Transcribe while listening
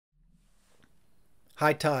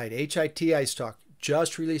High Tide HITI stock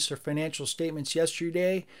just released their financial statements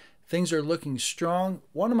yesterday. Things are looking strong.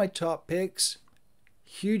 One of my top picks,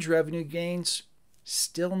 huge revenue gains,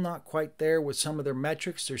 still not quite there with some of their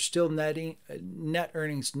metrics. They're still net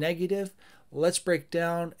earnings negative. Let's break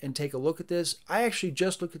down and take a look at this. I actually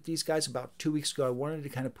just looked at these guys about 2 weeks ago. I wanted to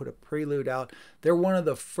kind of put a prelude out. They're one of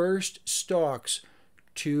the first stocks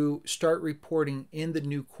to start reporting in the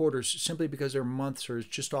new quarters simply because their months are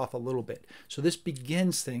just off a little bit. So this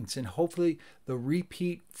begins things, and hopefully the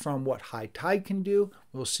repeat from what High Tide can do,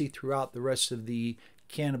 we'll see throughout the rest of the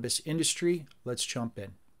cannabis industry. Let's jump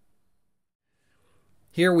in.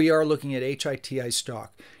 Here we are looking at HITI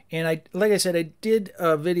stock. And like I said, I did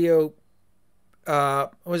a video, it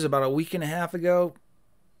was about a week and a half ago.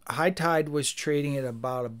 High Tide was trading at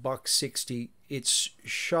about $1.60. It's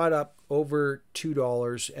shot up over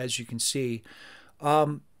 $2, as you can see.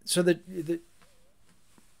 So the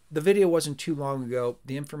video wasn't too long ago.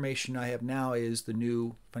 The information I have now is the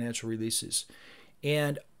new financial releases.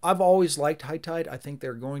 And I've always liked High Tide. I think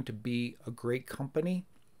they're going to be a great company.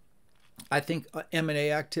 I think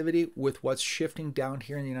M&A activity with what's shifting down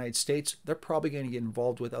here in the United States, they're probably going to get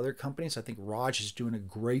involved with other companies. I think Raj is doing a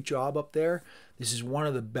great job up there. This is one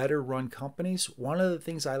of the better run companies. One of the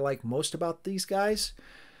things I like most about these guys,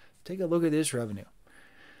 take a look at this revenue.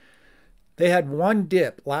 They had one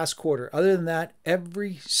dip last quarter. Other than that,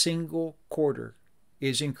 every single quarter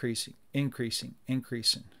is increasing.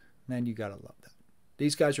 Man, you got to love that.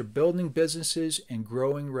 These guys are building businesses and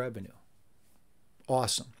growing revenue.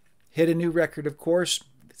 Awesome. Hit a new record, of course.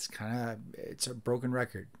 It's a broken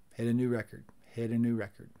record. Hit a new record. Hit a new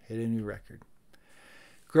record. Hit a new record.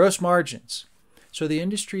 Gross margins. So the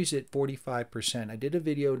industry's at 45%. I did a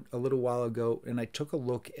video a little while ago, and I took a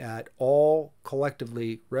look at all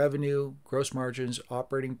collectively revenue, gross margins,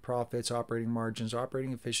 operating profits, operating margins,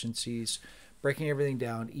 operating efficiencies, breaking everything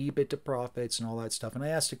down, EBIT to profits, and all that stuff. And I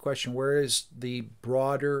asked the question, where is the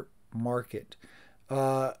broader market?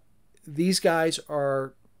 These guys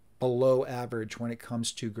are below average when it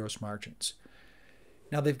comes to gross margins.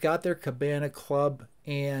 Now they've got their Cabana Club,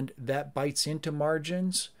 and that bites into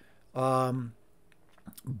margins.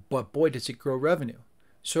 But boy, does it grow revenue.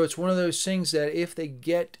 So it's one of those things that if they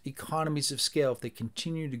get economies of scale, if they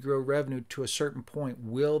continue to grow revenue to a certain point,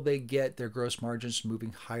 will they get their gross margins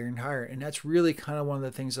moving higher and higher? And that's really kind of one of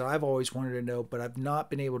the things that I've always wanted to know, but I've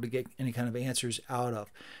not been able to get any kind of answers out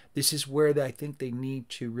of. This is where I think they need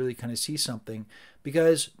to really kind of see something,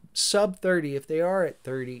 because sub 30, if they are at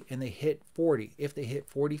 30 and they hit 40, if they hit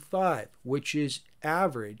 45, which is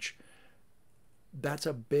average, that's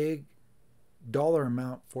a big dollar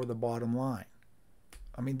amount for the bottom line.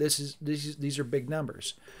 I mean, these are big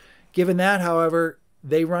numbers. Given that, however,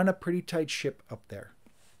 they run a pretty tight ship up there.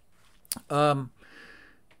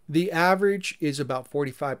 The average is about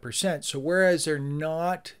 45%. So whereas they're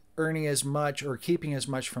not earning as much or keeping as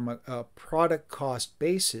much from a product cost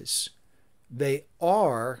basis, they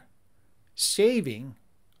are saving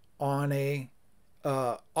on a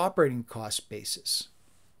operating cost basis.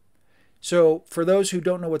 So for those who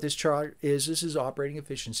don't know what this chart is, this is operating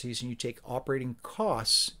efficiencies, and you take operating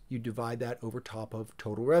costs, you divide that over top of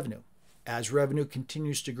total revenue. As revenue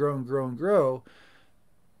continues to grow and grow and grow,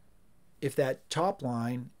 if that top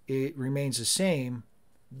line, it remains the same,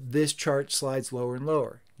 this chart slides lower and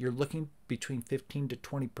lower. You're looking between 15 to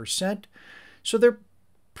 20%. So they're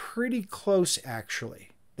pretty close,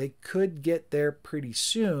 actually. They could get there pretty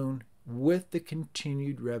soon with the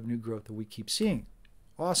continued revenue growth that we keep seeing.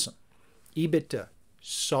 Awesome. EBITDA,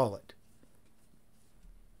 solid.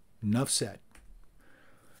 Enough said.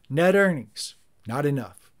 Net earnings, not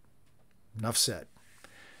enough. Enough said.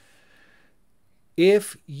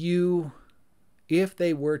 If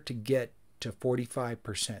they were to get to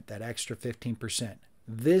 45%, that extra 15%,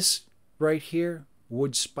 this right here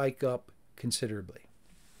would spike up considerably.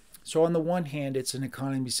 So on the one hand, it's an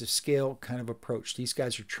economies of scale kind of approach. These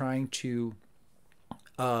guys are trying to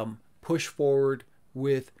push forward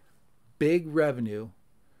with big revenue,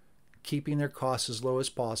 keeping their costs as low as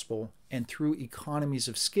possible, and through economies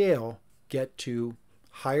of scale, get to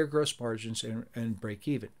higher gross margins and break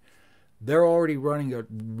even. They're already running a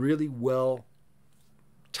really well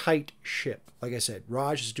tight ship. Like I said,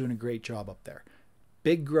 Raj is doing a great job up there.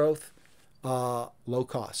 Big growth, low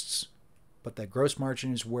costs. But that gross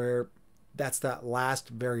margin is where that's that last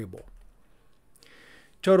variable.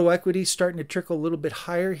 Total equity starting to trickle a little bit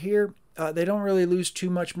higher here. They don't really lose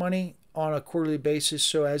too much money on a quarterly basis,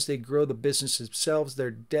 so as they grow the business themselves,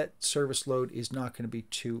 their debt service load is not going to be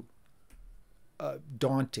too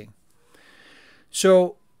daunting.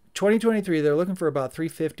 So 2023, they're looking for about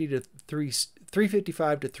 350 to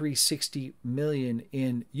 355 to 360 million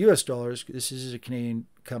in US dollars. This is a Canadian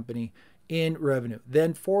company in revenue.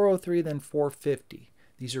 Then 403, then 450.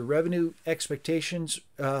 These are revenue expectations,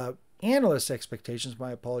 analyst expectations,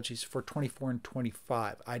 my apologies, for 24 and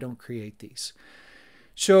 25. I don't create these.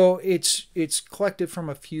 So it's collected from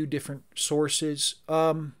a few different sources.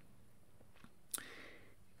 I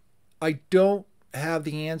don't have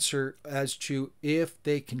the answer as to if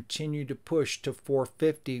they continue to push to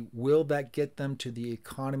 450, will that get them to the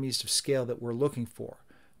economies of scale that we're looking for?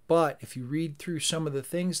 But if you read through some of the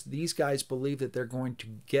things, these guys believe that they're going to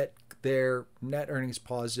get their net earnings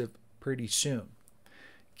positive pretty soon.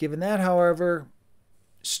 Given that, however,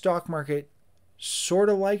 stock market sort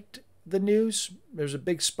of liked the news. There's a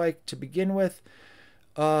big spike to begin with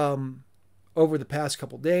over the past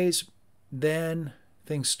couple days. Then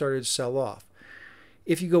things started to sell off.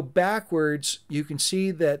 If you go backwards, you can see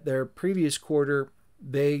that their previous quarter,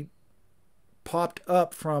 they popped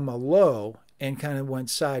up from a low and kind of went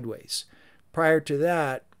sideways. Prior to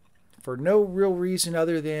that, for no real reason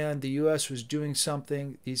other than the US was doing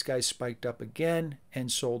something, these guys spiked up again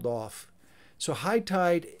and sold off. So High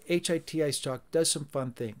Tide HITI stock does some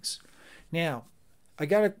fun things. Now, I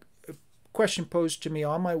got a question posed to me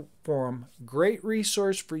on my forum. Great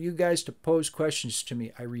resource for you guys to pose questions to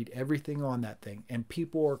me. I read everything on that thing, and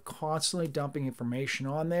people are constantly dumping information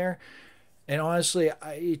on there. And honestly,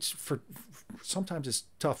 sometimes it's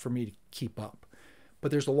tough for me to keep up.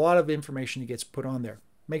 But there's a lot of information that gets put on there.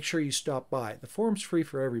 Make sure you stop by. The forum's free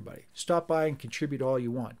for everybody. Stop by and contribute all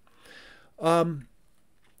you want.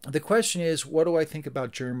 The question is, what do I think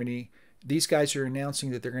about Germany? These guys are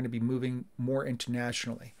announcing that they're going to be moving more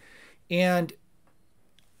internationally. And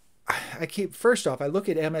first off, I look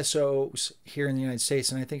at MSOs here in the United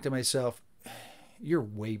States and I think to myself, you're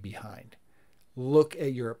way behind. Look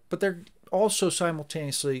at Europe. But they're also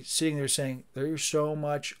simultaneously sitting there saying there's so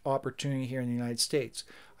much opportunity here in the United States.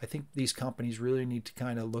 I think these companies really need to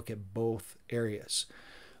kind of look at both areas.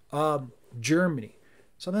 Germany,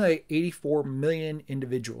 something like 84 million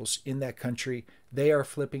individuals in that country. They are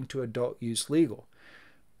flipping to adult use legal.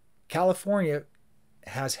 California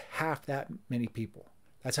has half that many people.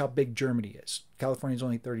 That's how big Germany is. California is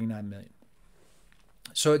only 39 million.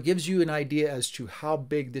 So it gives you an idea as to how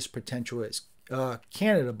big this potential is.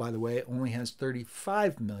 Canada, by the way, only has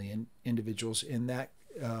 35 million individuals in that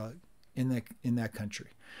country.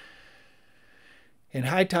 And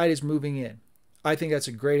High Tide is moving in. I think that's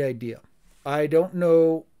a great idea. I don't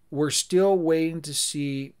know. We're still waiting to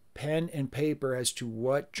see pen and paper as to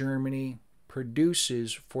what Germany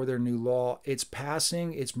produces for their new law. It's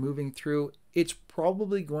passing. It's moving through. It's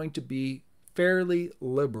probably going to be fairly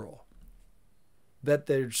liberal. That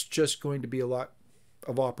there's just going to be a lot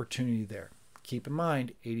of opportunity there. Keep in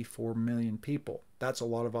mind, 84 million people. That's a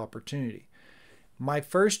lot of opportunity. My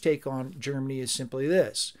first take on Germany is simply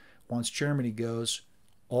this. Once Germany goes,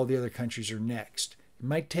 all the other countries are next. It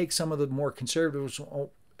might take some of the more conservative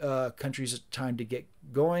countries time to get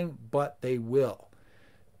going, but they will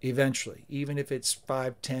eventually. Even if it's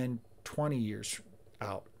 5, 10, 20 years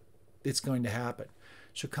out, it's going to happen.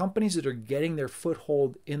 So companies that are getting their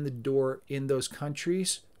foothold in the door in those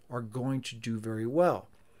countries are going to do very well.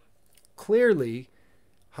 Clearly,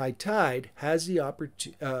 High Tide has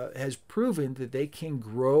has proven that they can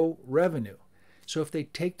grow revenue. So if they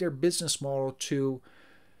take their business model to,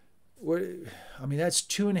 that's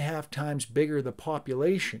 2.5 times bigger the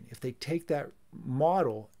population. If they take that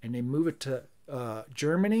model and they move it to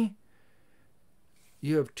Germany,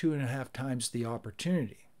 you have 2.5 times the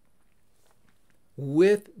opportunity.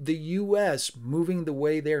 With the U.S. moving the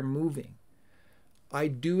way they're moving, I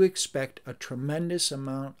do expect a tremendous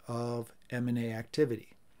amount of M&A activity.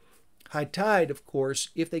 High Tide, of course,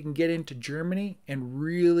 if they can get into Germany and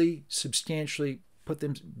really substantially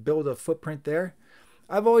build a footprint there.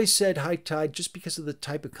 I've always said High Tide, just because of the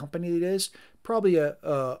type of company it is, probably a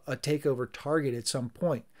takeover target at some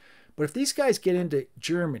point. But if these guys get into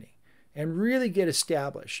Germany and really get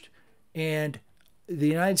established, and the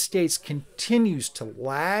United States continues to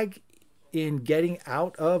lag in getting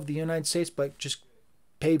out of the United States, but just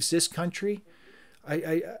paves this country,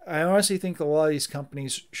 I honestly think a lot of these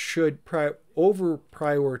companies should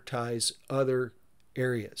over-prioritize other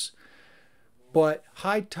areas. But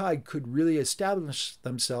High Tide could really establish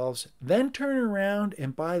themselves, then turn around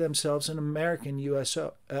and buy themselves an American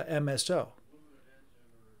MSO.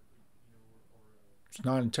 It's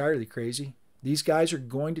not entirely crazy. These guys are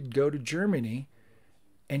going to go to Germany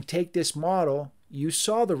and take this model. You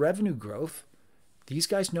saw the revenue growth. These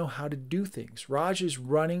guys know how to do things. Raj is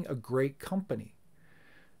running a great company.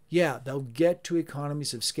 Yeah, they'll get to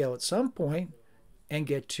economies of scale at some point and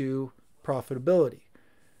get to profitability.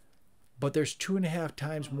 But there's 2.5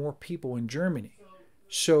 times more people in Germany.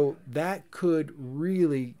 So that could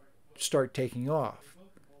really start taking off.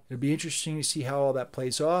 It'll be interesting to see how all that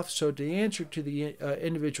plays off. So to answer to the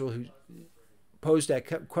individual who posed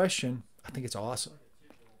that question, I think it's awesome.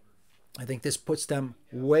 I think this puts them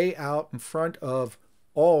way out in front of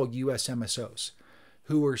all U.S. MSOs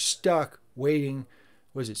who are stuck waiting,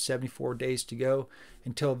 74 days to go,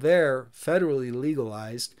 until they're federally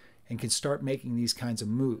legalized and can start making these kinds of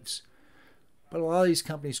moves. But a lot of these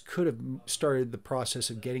companies could have started the process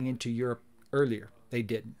of getting into Europe earlier. They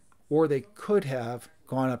didn't. Or they could have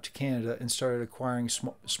gone up to Canada and started acquiring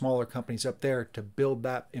smaller companies up there to build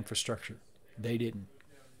that infrastructure. They didn't.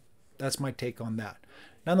 That's my take on that.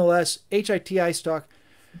 Nonetheless, HITI stock,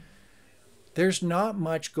 there's not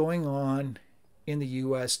much going on in the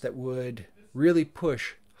U.S. that would really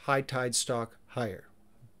push High Tide stock higher.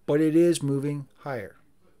 But it is moving higher.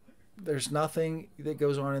 There's nothing that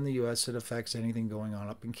goes on in the U.S. that affects anything going on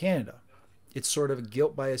up in Canada. It's sort of a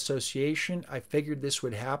guilt by association. I figured this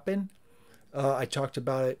would happen. I talked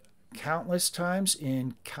about it countless times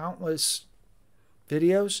in countless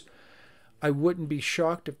videos. I wouldn't be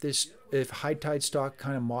shocked if High Tide stock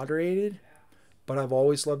kind of moderated, but I've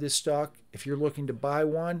always loved this stock. If you're looking to buy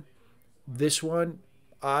one, this one,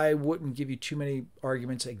 I wouldn't give you too many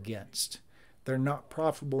arguments against. They're not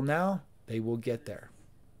profitable now. They will get there.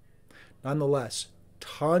 Nonetheless,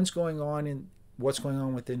 tons going on in what's going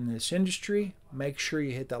on within this industry. Make sure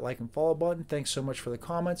you hit that like and follow button. Thanks so much for the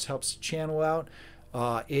comments. Helps the channel out.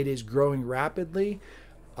 It is growing rapidly.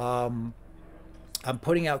 I'm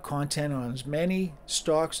putting out content on as many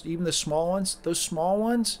stocks, even the small ones. Those small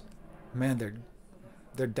ones, man,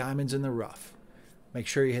 they're diamonds in the rough. Make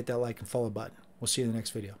sure you hit that like and follow button. We'll see you in the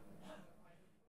next video.